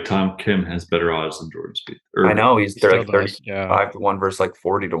this site. Tom Kim has better odds than Jordan Spieth. I know they're like Still does, 35-1 versus like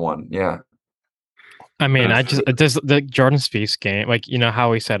 40-1. Yeah. I mean, does the Jordan Spieth's game, like, you know how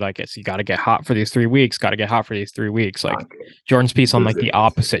we said, like, you got to get hot for these 3 weeks, got to get hot for these 3 weeks. Like, Jordan Spieth's on like the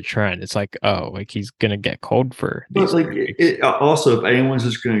opposite trend. It's like, oh, like he's gonna get cold for these. But like, also, if anyone's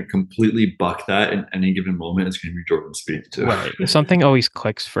just going to completely buck that in any given moment, it's going to be Jordan Spieth too. Right, something always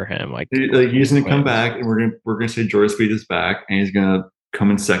clicks for him. Like he's going to come back, and we're going to say Jordan Spieth is back, and he's going to come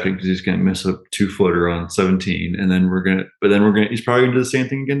in second because he's going to miss a 2-footer on 17, and then he's probably going to do the same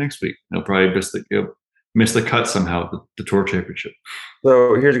thing again next week. He'll probably miss the cut somehow at the Tour Championship.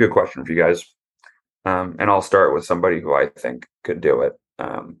 So here's a good question for you guys. And I'll start with somebody who I think could do it.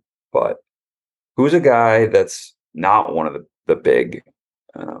 But who's a guy that's not one of the big,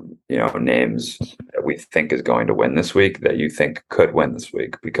 names that we think is going to win this week that you think could win this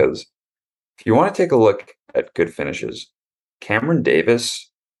week? Because if you want to take a look at good finishes, Cameron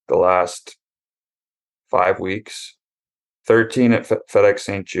Davis, the last 5 weeks, 13 at FedEx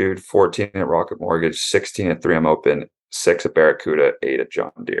St. Jude, 14 at Rocket Mortgage, 16 at 3M Open, 6 at Barracuda, 8 at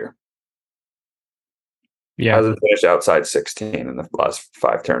John Deere. Yeah, hasn't finished outside 16 in the last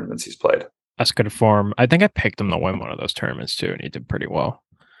 5 tournaments he's played. That's good form. I think I picked him to win one of those tournaments too, and he did pretty well.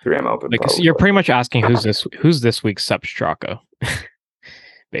 3M Open. Like, you're pretty much asking who's this week's Sepp Straka,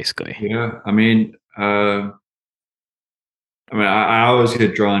 basically. Yeah, I always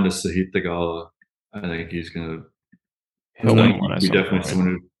get drawn to Sahith Theegala. I think he's gonna. He'll win one. Be definitely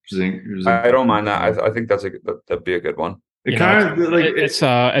someone who's I don't mind that. I think that'd be a good one. It's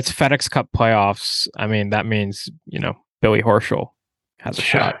FedEx Cup playoffs. I mean, that means Billy Horschel has a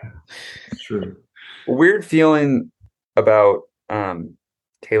shot. True. Weird feeling about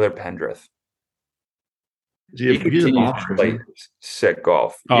Taylor Pendrith. He's a bomber. Play sick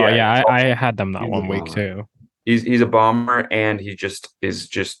golf. Oh yeah, I had them that 1 week too. He's a bomber, and he just is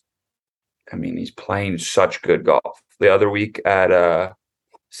just. I mean, he's playing such good golf. The other week at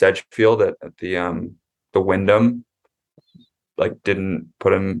Sedgefield at the Wyndham, like didn't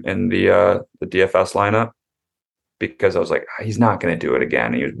put him in the DFS lineup because I was like, he's not going to do it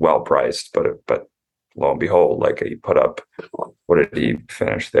again. He was well priced, but lo and behold, like he put up. What did he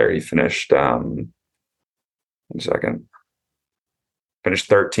finish there? He finished 13th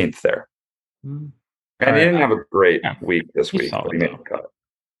there, and he didn't have a great week this week, but he made the cut.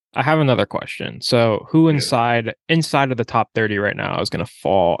 I have another question. So, who inside of the top 30 right now is going to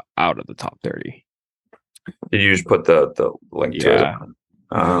fall out of the top 30? Did you just put the link to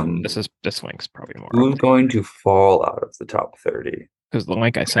it? This link's probably more. Who's going to fall out of the top 30? Because the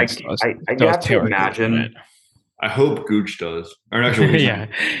link I sent I have to imagine. I hope Gooch does. Or actually, yeah,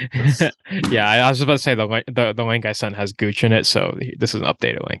 yeah. I was about to say the link I sent has Gooch in it, so this is an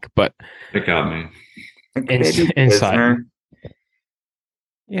updated link. But it got me. Inside.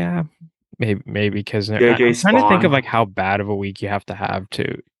 Yeah, maybe Kisner. I'm trying to think of like how bad of a week you have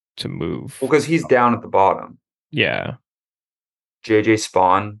to move. Well, because he's down at the bottom. Yeah. JJ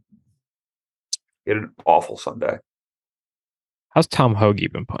Spawn. He had an awful Sunday. How's Tom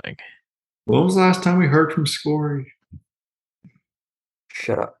Hoagie been playing? When was the last time we heard from Scory?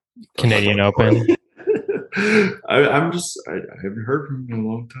 Shut up. Canadian Open. I haven't heard from him in a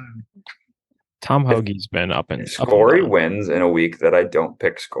long time. Tom Hoagie's been up and Scory wins in a week that I don't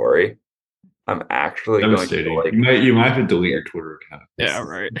pick Scory. I'm actually going to like. You might have to delete your Twitter account. Yeah,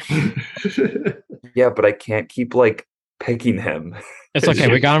 right. Yeah, but I can't keep like picking him. It's okay.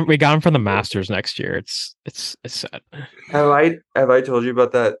 We got him for the Masters next year. It's set. Have I told you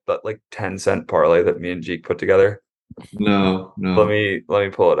about that like 10-cent parlay that me and Jeek put together? No. Let me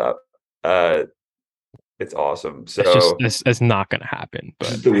pull it up. It's awesome. So it's not gonna happen.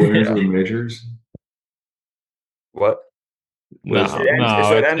 But the winners of the majors. What? No, it's all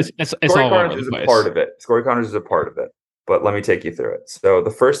over the place. A part of it. Scory Connors is a part of it. But let me take you through it. So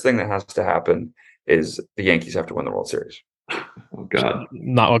the first thing that has to happen is the Yankees have to win the World Series. Oh God,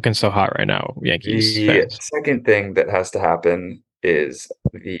 not looking so hot right now, Yankees. The second thing that has to happen is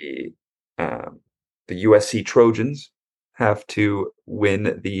the USC Trojans have to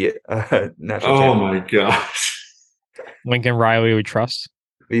win the national. Oh my gosh, Lincoln Riley, we trust.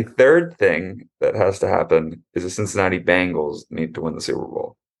 The third thing that has to happen is the Cincinnati Bengals need to win the Super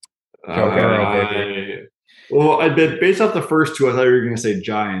Bowl. Well, I bet based off the first two, I thought you were going to say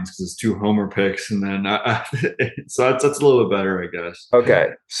Giants because it's two homer picks, and then so that's a little bit better, I guess.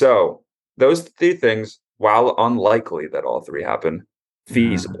 Okay, so those three things, while unlikely that all three happen,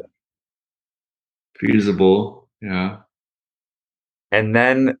 feasible. Feasible, yeah. And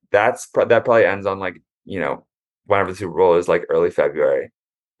then that probably ends on like whenever the Super Bowl is, like early February,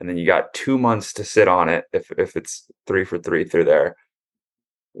 and then you got 2 months to sit on it if it's 3 for 3 through there.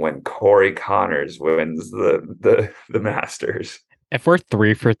 When Corey Connors wins the Masters. If we're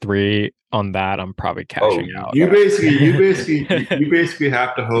 3 for 3 on that, I'm probably cashing out. You basically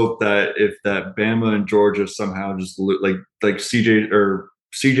have to hope that if that Bama and Georgia somehow just like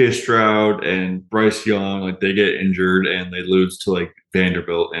CJ Stroud and Bryce Young, like they get injured and they lose to like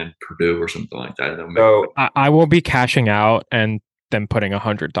Vanderbilt and Purdue or something like that. So I will be cashing out and then putting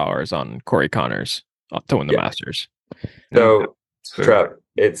 $100 on Corey Connors to win the Masters. So Trev,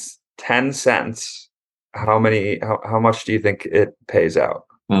 it's 10 cents. How much do you think it pays out?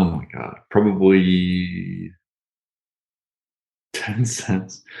 Oh my God, probably 10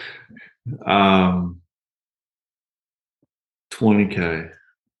 cents. 20K.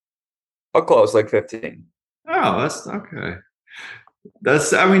 Oh, close, like 15. Oh, that's okay. It's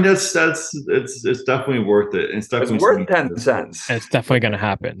definitely worth it. It's worth 10 cents. It's definitely going to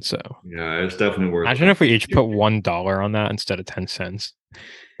happen. So yeah, it's definitely worth it. Imagine if we each put $1 on that instead of 10 cents.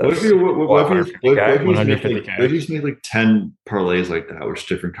 What if you just make like 10 parlays like that with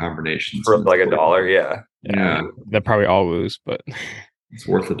different combinations for like $1? Yeah, they'll probably all lose, but it's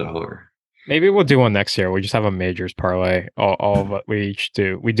worth $1. Maybe we'll do one next year. We just have a majors parlay. All of what we each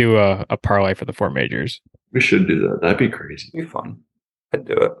do. We do a parlay for the 4 majors. We should do that. That'd be crazy. It'd be fun. I'd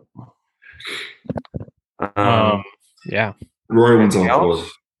do it. Yeah. Rory wins on floor.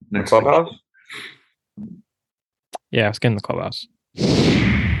 Next clubhouse. Yeah, let's get in the clubhouse.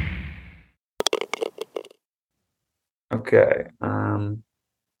 Okay. I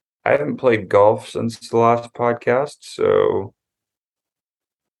haven't played golf since the last podcast, so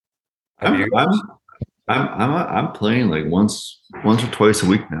I'm playing like once or twice a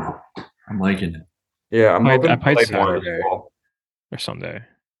week now. I'm liking it. Yeah, I played Saturday or Sunday.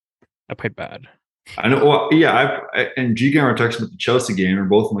 I played bad. I know. Well, yeah, and G Gamer texted me at the Chelsea game. We're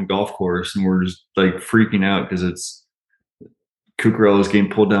both on the golf course, and we're just like freaking out because it's Cucurello's getting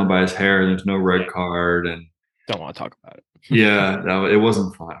pulled down by his hair, and there's no red card, and don't want to talk about it. Yeah, no, it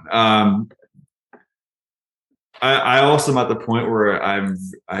wasn't fun. I also am at the point where I'm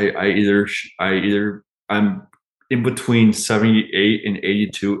in between 78 and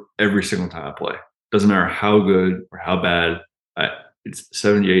 82 every single time I play. Doesn't matter how good or how bad. It's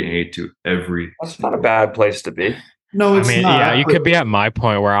 78 and 82 every. That's not a bad place to be. No, it's not. Yeah, you could be at my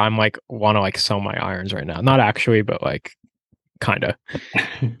point where I'm like want to like sell my irons right now. Not actually, but like kind of.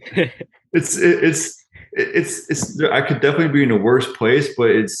 It's I could definitely be in a worse place, but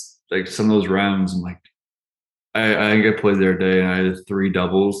it's like some of those rounds. I'm like, I think I played the other day and I had 3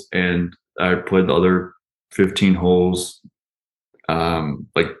 doubles and I played the other 15 holes,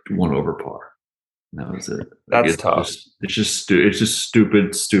 like 1 over par. And that was it. Like, That's tough. It's just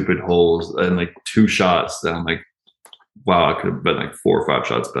stupid holes and like 2 shots that I'm like, wow, I could have been like 4 or 5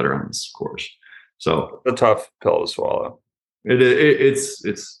 shots better on this course. So a tough pill to swallow. It's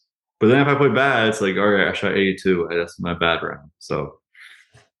but then if I play bad, it's like, all right, I shot 82. That's my bad round. So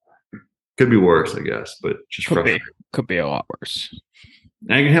could be worse, I guess, but just frustrating. Could be a lot worse.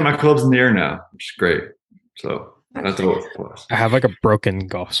 And I can hit my clubs in the air now, which is great. So that's always a plus. I have like a broken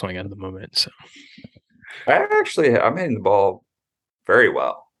golf swing at the moment. So I'm hitting the ball very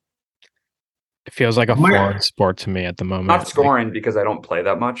well. it feels like a foreign sport to me at the moment. Not scoring because I don't play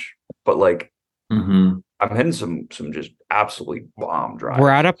that much, but like I'm hitting some just absolutely bomb drives. We're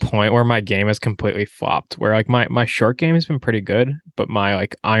at a point where my game is completely flopped. Where like my short game has been pretty good, but my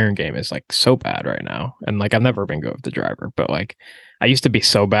like iron game is like so bad right now. And like I've never been good with the driver, but like I used to be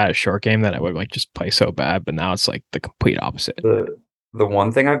so bad at short game that I would like just play so bad, but now it's like the complete opposite. The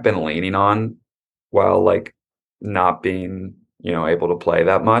one thing I've been leaning on while like not being, able to play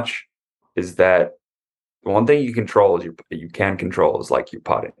that much is that the one thing you can control is like your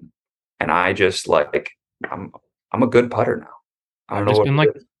putting. And I just like I'm a good putter now. I don't know what been like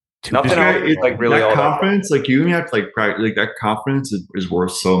nothing else like really that all confidence. Like you even have to like practice. Like that confidence is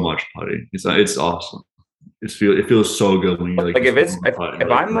worth so much putting. It's awesome. It feels so good when you like if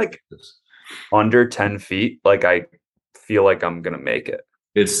I'm like under 10 feet, like I feel like I'm gonna make it.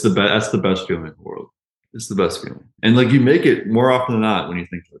 It's the best. That's the best feeling in the world. It's the best feeling, and like you make it more often than not when you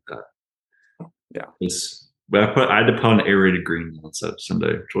think like that. Yeah, But I had to put on aerated green on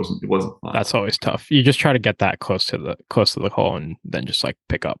Sunday, which wasn't fun. That's always tough. You just try to get that close to the hole and then just like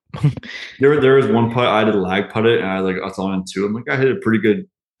pick up. there was one putt I had to lag putt it, and I was on 2. I'm like, I hit a pretty good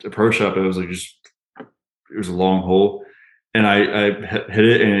approach shot, but it was like it was a long hole, and I hit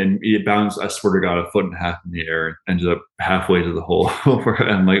it and it bounced. I swear to God, 1.5 feet in the air, and ended up halfway to the hole. And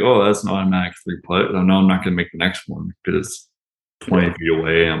I'm like, oh, that's an automatic 3 putt. I know I'm not going to make the next one because it's 20 feet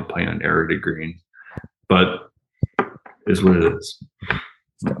away. And I'm playing on aerated green. But is what it is.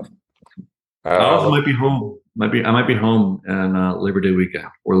 I also might be home. I might be home on Labor Day weekend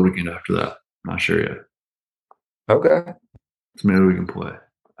or the weekend after that. I'm not sure yet. Okay. So maybe we can play.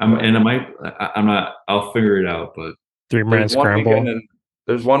 I'm not. I'll figure it out. But 3-man scramble.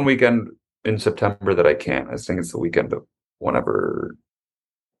 There's one weekend in September that I can't. I think it's the weekend of like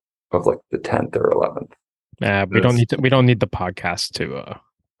the 10th or 11th. Yeah, we don't need the podcast to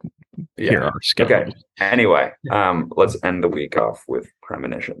hear our schedule. Okay. Anyway, let's end the week off with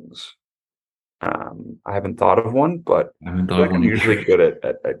premonitions. I haven't thought of one, but I'm usually good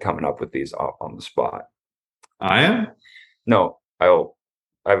at coming up with these on the spot. I am? No, I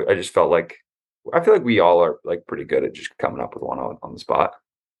just felt like I feel like we all are like pretty good at just coming up with one on the spot.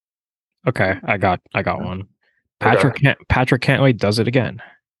 Okay, I got one. Patrick Cantlay does it again.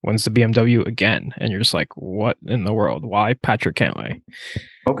 Wins the BMW again, and you're just like, what in the world? Why Patrick Cantlay?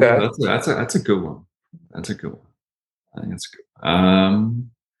 Okay, that's a good one. That's a good one. I think it's good.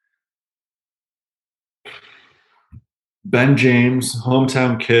 Ben James,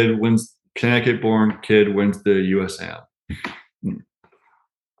 hometown kid, wins. Connecticut-born kid wins the USAM.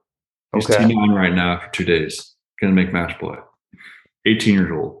 He's teaming on right now after 2 days. Gonna make match play. 18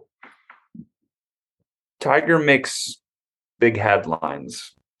 years old. Tiger makes big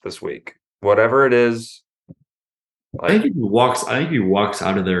headlines this week. Whatever it is. I think he walks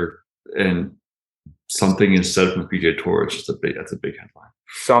out of there and something is said from the PGA Tour. It's just that's a big headline.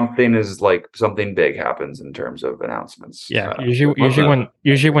 Something big happens in terms of announcements. Yeah,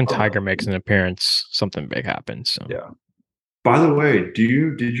 usually when Tiger makes an appearance, something big happens. So. Yeah. By the way, do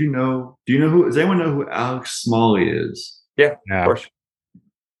you know who? Does anyone know who Alex Smalley is? Yeah, of course.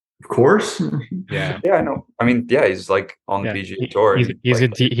 Of course. Yeah. Yeah, I know. I mean, yeah, he's like on the PGA Tour.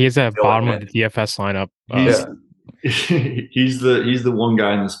 He's a bottom of the DFS lineup. He's the one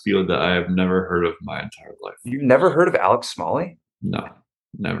guy in this field that I have never heard of my entire life. You've never heard of Alex Smalley? No,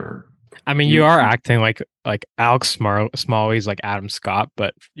 never. I mean, you are acting like Alex Smalley's like Adam Scott,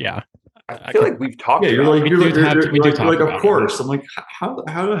 but yeah. I feel like we've talked. Yeah, about you're like, about of course. I'm like, how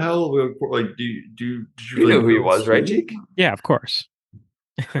the hell? Like, did you know who he was, right, Jake? Yeah, of course.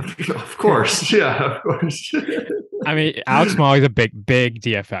 Of course, yeah, of course. I mean, Alex Smalley's a big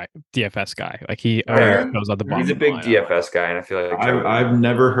DFS guy. Like he always goes on the bottom. He's a big DFS guy, and I feel like I've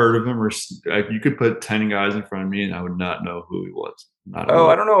never heard of him, or like, you could put 10 guys in front of me, and I would not know who he was. I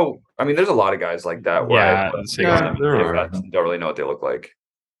don't know. I mean, there's a lot of guys like that where don't really know what they look like.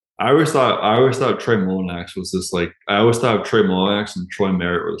 I always thought Trey Mullinax was this, like, I always thought Trey Mullinax and Troy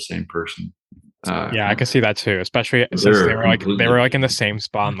Merritt were the same person. Yeah, I can see that too, especially since they were like in the same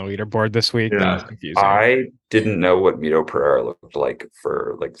spot on the leaderboard this week. Yeah. That was confusing. I didn't know what Mito Pereira looked like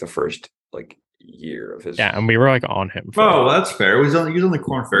for like the first like year of his. Yeah, and we were like on him. Oh, that's fair. He's on the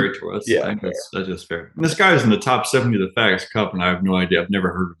Corn Ferry Tour. That's just fair. And this guy's in the top 70 of the FedEx Cup, and I have no idea. I've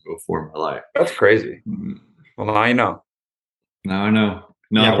never heard of him before in my life. That's crazy. Well, now you know. Now I know.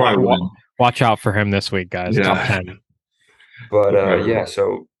 No, I probably wouldn't. Watch out for him this week, guys. Yeah. Top 10. But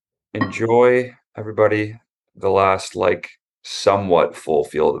so enjoy, everybody, the last like somewhat full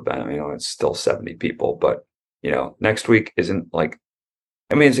field event. You know, it's still 70 people, but you know, next week isn't like,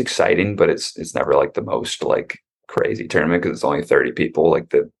 I mean, it's exciting, but it's never like the most like crazy tournament because it's only 30 people. Like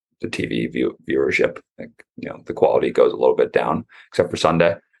the TV viewership, like, you know, the quality goes a little bit down except for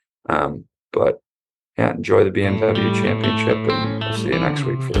Sunday. But yeah, enjoy the BMW Championship, and we'll see you next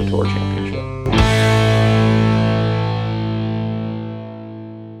week for the Tour Championship.